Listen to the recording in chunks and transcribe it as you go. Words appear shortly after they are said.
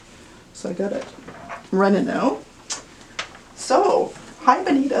So I got it running now. So, hi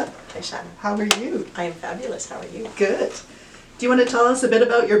Benita. Hi Shannon. How are you? I am fabulous. How are you? Good. Do you want to tell us a bit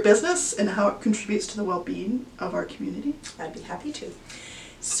about your business and how it contributes to the well-being of our community? I'd be happy to.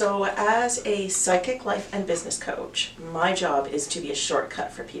 So as a psychic life and business coach, my job is to be a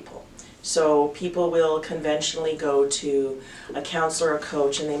shortcut for people. So people will conventionally go to a counselor or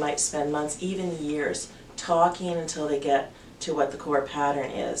coach and they might spend months, even years, talking until they get to what the core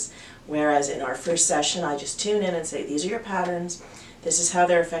pattern is. Whereas in our first session, I just tune in and say, these are your patterns, this is how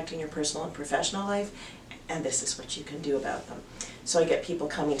they're affecting your personal and professional life, and this is what you can do about them. So I get people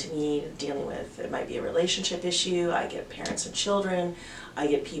coming to me dealing with, it might be a relationship issue, I get parents and children, I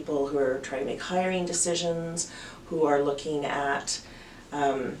get people who are trying to make hiring decisions, who are looking at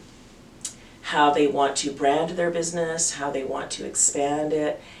how they want to brand their business, how they want to expand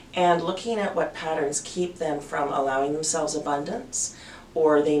it, and looking at what patterns keep them from allowing themselves abundance,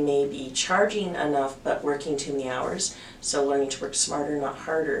 or they may be charging enough but working too many hours, so learning to work smarter, not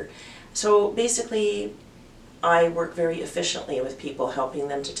harder. So basically, I work very efficiently with people, helping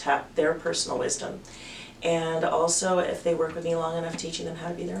them to tap their personal wisdom. And also, if they work with me long enough, teaching them how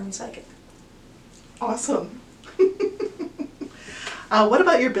to be their own psychic. Awesome. What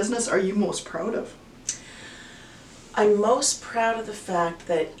about your business are you most proud of? I'm most proud of the fact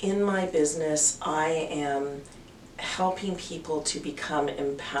that in my business, I am helping people to become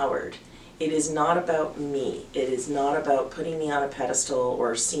empowered. It is not about me. It is not about putting me on a pedestal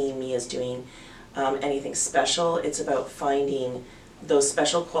or seeing me as doing anything special. It's about finding those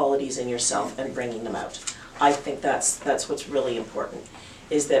special qualities in yourself and bringing them out. I think that's what's really important,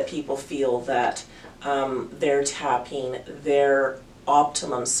 is that people feel that they're tapping their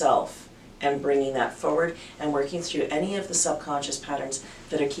optimum self and bringing that forward and working through any of the subconscious patterns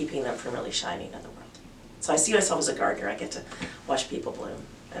that are keeping them from really shining in the world. So I see myself as a gardener. I get to watch people bloom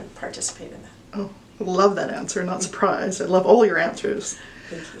and participate in that. Oh, I love that answer, not surprised. I love all your answers.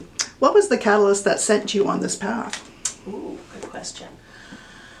 Thank you. What was the catalyst that sent you on this path? Ooh, good question.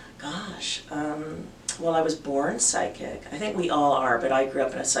 Gosh, well, I was born psychic. I think we all are, but I grew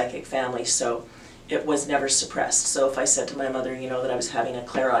up in a psychic family, so it was never suppressed. So if I said to my mother, you know, that I was having a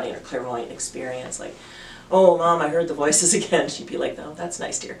clairaudient or clairvoyant experience, like, oh, Mom, I heard the voices again, she'd be like, oh, that's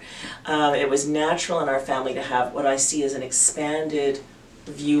nice, dear. It was natural in our family to have what I see as an expanded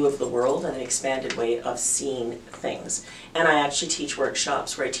view of the world and an expanded way of seeing things. And I actually teach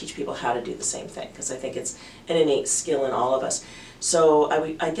workshops where I teach people how to do the same thing, because I think it's an innate skill in all of us.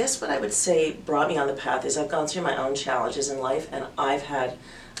 So I guess what I would say brought me on the path is I've gone through my own challenges in life, and I've had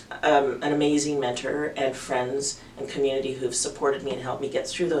an amazing mentor and friends and community who've supported me and helped me get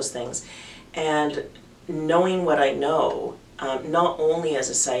through those things. And knowing what I know, not only as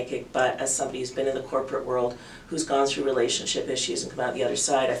a psychic, but as somebody who's been in the corporate world, who's gone through relationship issues and come out the other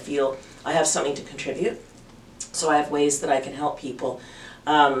side, I feel I have something to contribute. So I have ways that I can help people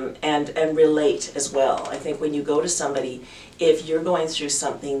and relate as well. I think when you go to somebody, if you're going through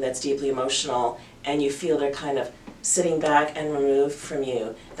something that's deeply emotional and you feel they're kind of sitting back and removed from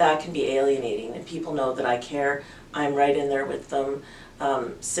you, that can be alienating, and people know that I care. I'm right in there with them,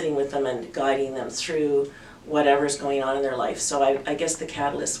 sitting with them and guiding them through whatever's going on in their life. So I guess the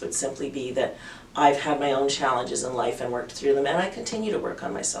catalyst would simply be that I've had my own challenges in life and worked through them, and I continue to work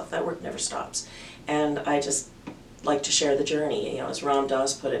on myself. That work never stops. And I just like to share the journey. You know, as Ram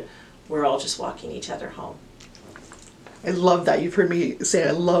Dass put it, we're all just walking each other home. I love that. You've heard me say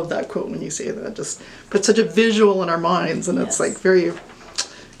I love that quote when you say that. Just put such a visual in our minds, and it's like very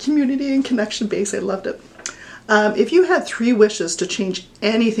community and connection based. I loved it. If you had 3 wishes to change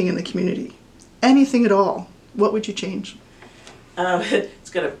anything in the community, anything at all, what would you change? It's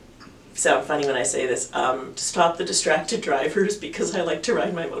going to sound funny when I say this, to stop the distracted drivers, because I like to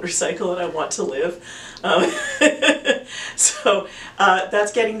ride my motorcycle and I want to live. So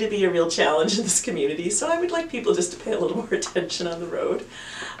that's getting to be a real challenge in this community. So I would like people just to pay a little more attention on the road.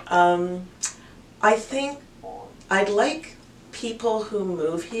 I think I'd like people who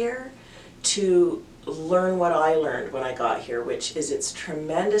move here to learn what I learned when I got here, which is it's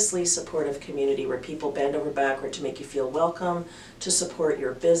tremendously supportive community where people bend over backward to make you feel welcome, to support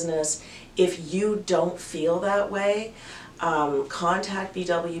your business. If you don't feel that way, contact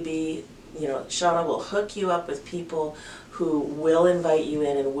BWB. You know, Shauna will hook you up with people who will invite you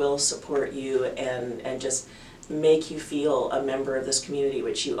in and will support you and just make you feel a member of this community,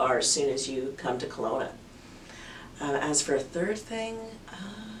 which you are as soon as you come to Kelowna. As for a third thing,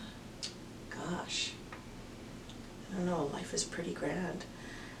 gosh, I don't know, life is pretty grand.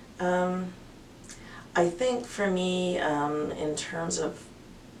 I think for me, in terms of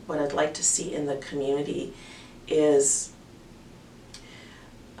what I'd like to see in the community is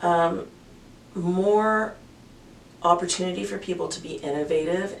more opportunity for people to be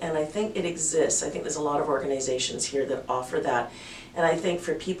innovative, and I think it exists. I think there's a lot of organizations here that offer that, and I think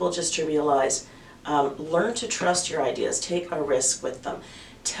for people just to realize, learn to trust your ideas, take a risk with them,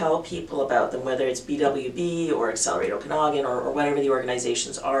 tell people about them, whether it's BWB or Accelerate Okanagan or whatever the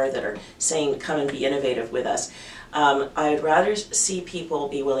organizations are that are saying come and be innovative with us. I'd rather see people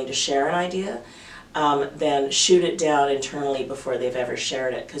be willing to share an idea than shoot it down internally before they've ever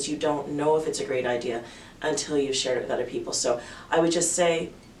shared it, because you don't know if it's a great idea until you've shared it with other people. So I would just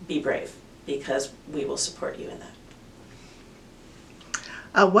say, be brave, because we will support you in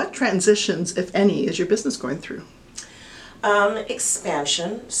that. What transitions, if any, is your business going through?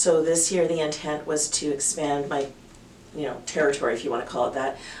 Expansion. So this year the intent was to expand my territory, if you want to call it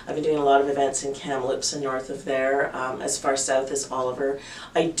that. I've been doing a lot of events in Kamloops and north of there, as far south as Oliver.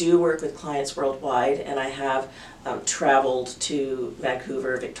 I do work with clients worldwide, and I have traveled to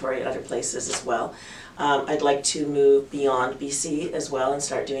Vancouver, Victoria, and other places as well. I'd like to move beyond BC as well and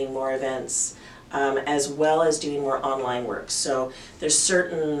start doing more events, as well as doing more online work. So there's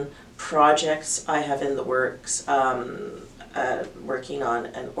certain projects I have in the works, working on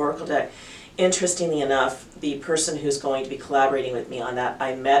an Oracle deck. Interestingly enough, the person who's going to be collaborating with me on that,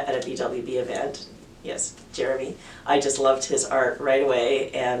 I met at a BWB event. Yes, Jeremy. I just loved his art right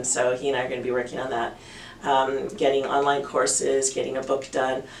away, and so he and I are going to be working on that. Getting online courses, getting a book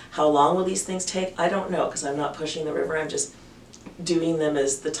done. How long will these things take? I don't know, because I'm not pushing the river. I'm just doing them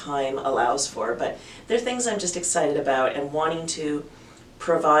as the time allows for. But they're things I'm just excited about and wanting to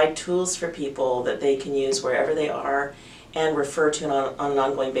provide tools for people that they can use wherever they are and refer to on an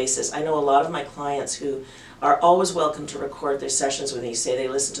ongoing basis. I know a lot of my clients who are always welcome to record their sessions with me, say they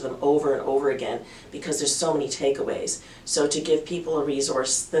listen to them over and over again because there's so many takeaways. So to give people a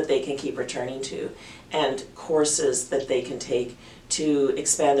resource that they can keep returning to and courses that they can take to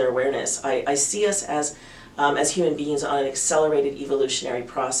expand their awareness. I see us as human beings on an accelerated evolutionary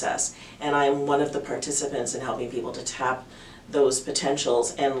process, and I'm one of the participants in helping people to tap those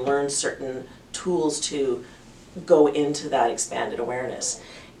potentials and learn certain tools to go into that expanded awareness.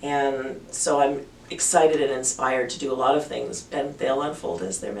 And so I'm excited and inspired to do a lot of things, and they'll unfold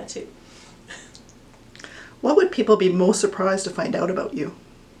as they're meant to. What would people be most surprised to find out about you?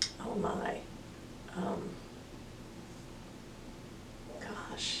 Oh my.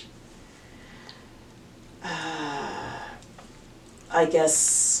 Gosh. I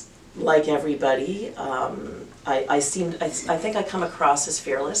guess, like everybody, I think I come across as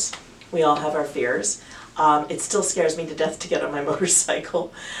fearless. We all have our fears. It still scares me to death to get on my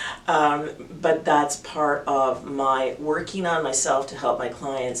motorcycle, but that's part of my working on myself to help my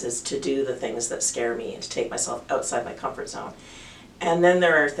clients, is to do the things that scare me and to take myself outside my comfort zone. And then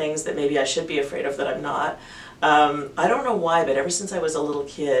there are things that maybe I should be afraid of that I'm not. I don't know why, but ever since I was a little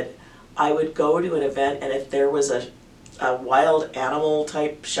kid, I would go to an event, and if there was a wild animal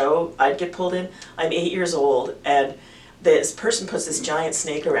type show, I'd get pulled in. I'm 8 years old, and this person puts this giant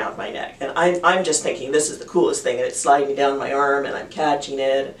snake around my neck, and I'm just thinking this is the coolest thing, and it's sliding down my arm and I'm catching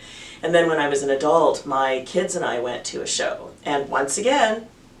it. And then when I was an adult, my kids and I went to a show, and once again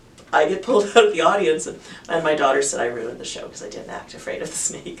I get pulled out of the audience, and my daughter said I ruined the show because I didn't act afraid of the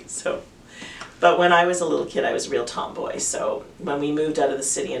snake. So, but when I was a little kid, I was a real tomboy. So when we moved out of the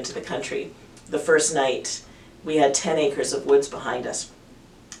city into the country, the first night we had 10 acres of woods behind us.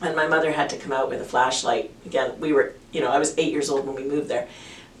 And my mother had to come out with a flashlight. Again, we were, I was 8 years old when we moved there.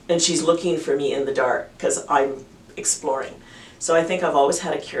 And she's looking for me in the dark because I'm exploring. So I think I've always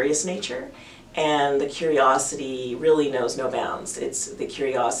had a curious nature. And the curiosity really knows no bounds. It's the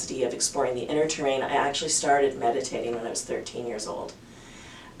curiosity of exploring the inner terrain. I actually started meditating when I was 13 years old.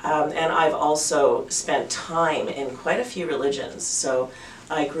 And I've also spent time in quite a few religions. So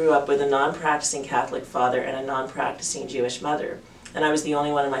I grew up with a non-practicing Catholic father and a non-practicing Jewish mother. And I was the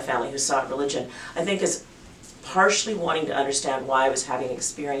only one in my family who sought religion. I think is partially wanting to understand why I was having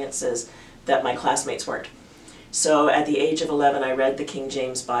experiences that my classmates weren't. So at the age of 11, I read the King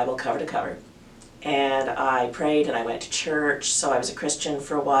James Bible cover to cover. And I prayed and I went to church. So I was a Christian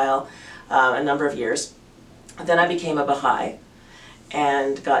for a while, a number of years. Then I became a Baha'i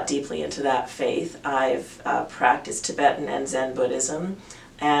and got deeply into that faith. I've practiced Tibetan and Zen Buddhism.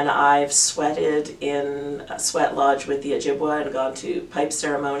 And I've sweated in a sweat lodge with the Ojibwa and gone to pipe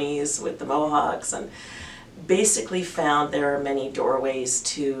ceremonies with the Mohawks, and basically found there are many doorways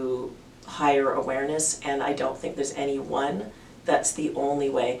to higher awareness, and I don't think there's any one that's the only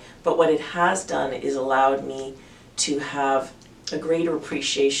way. But what it has done is allowed me to have a greater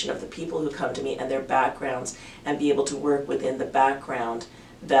appreciation of the people who come to me and their backgrounds, and be able to work within the background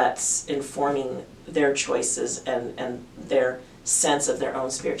that's informing their choices and their sense of their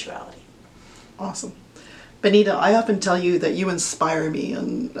own spirituality. Awesome. Benita, I often tell you that you inspire me,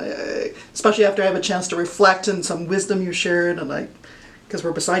 and especially after I have a chance to reflect and some wisdom you shared, and because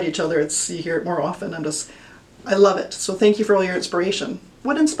we're beside each other, you hear it more often. I love it. So thank you for all your inspiration.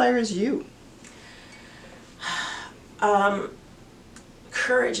 What inspires you?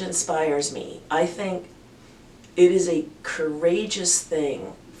 Courage inspires me. I think it is a courageous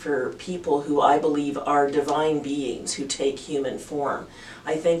thing for people who I believe are divine beings who take human form.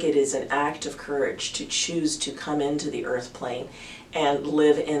 I think it is an act of courage to choose to come into the earth plane and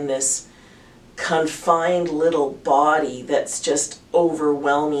live in this confined little body that's just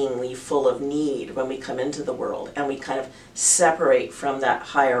overwhelmingly full of need when we come into the world, and we kind of separate from that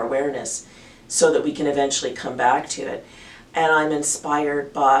higher awareness so that we can eventually come back to it. And I'm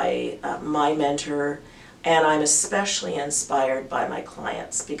inspired by my mentor, and I'm especially inspired by my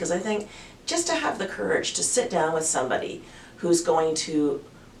clients, because I think just to have the courage to sit down with somebody who's going to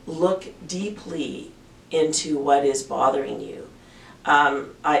look deeply into what is bothering you.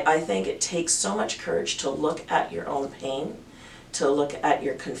 I think it takes so much courage to look at your own pain, to look at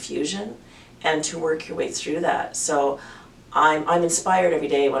your confusion, and to work your way through that. So I'm inspired every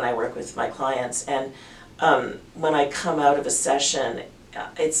day when I work with my clients, and when I come out of a session,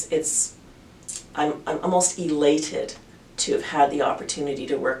 I'm almost elated to have had the opportunity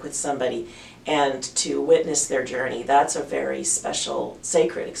to work with somebody and to witness their journey. That's a very special,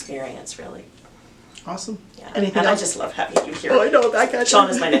 sacred experience, really. Awesome. Yeah. Anything and else? I just love having you here. Oh, I know, that guy. Sean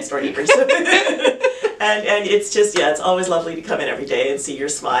is my next door neighbor. So. and it's just, it's always lovely to come in every day and see your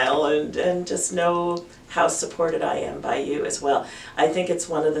smile and just know how supported I am by you as well. I think it's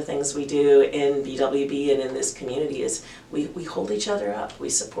one of the things we do in BWB and in this community is we hold each other up, we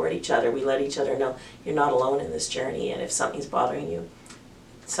support each other, we let each other know you're not alone in this journey, and if something's bothering you,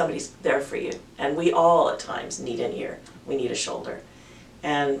 somebody's there for you. And we all at times need an ear, we need a shoulder.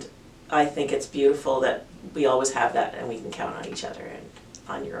 And I think it's beautiful that we always have that and we can count on each other and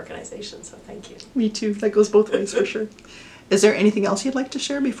on your organization, so thank you. Me too. That goes both ways for sure. Is there anything else you'd like to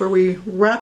share before we wrap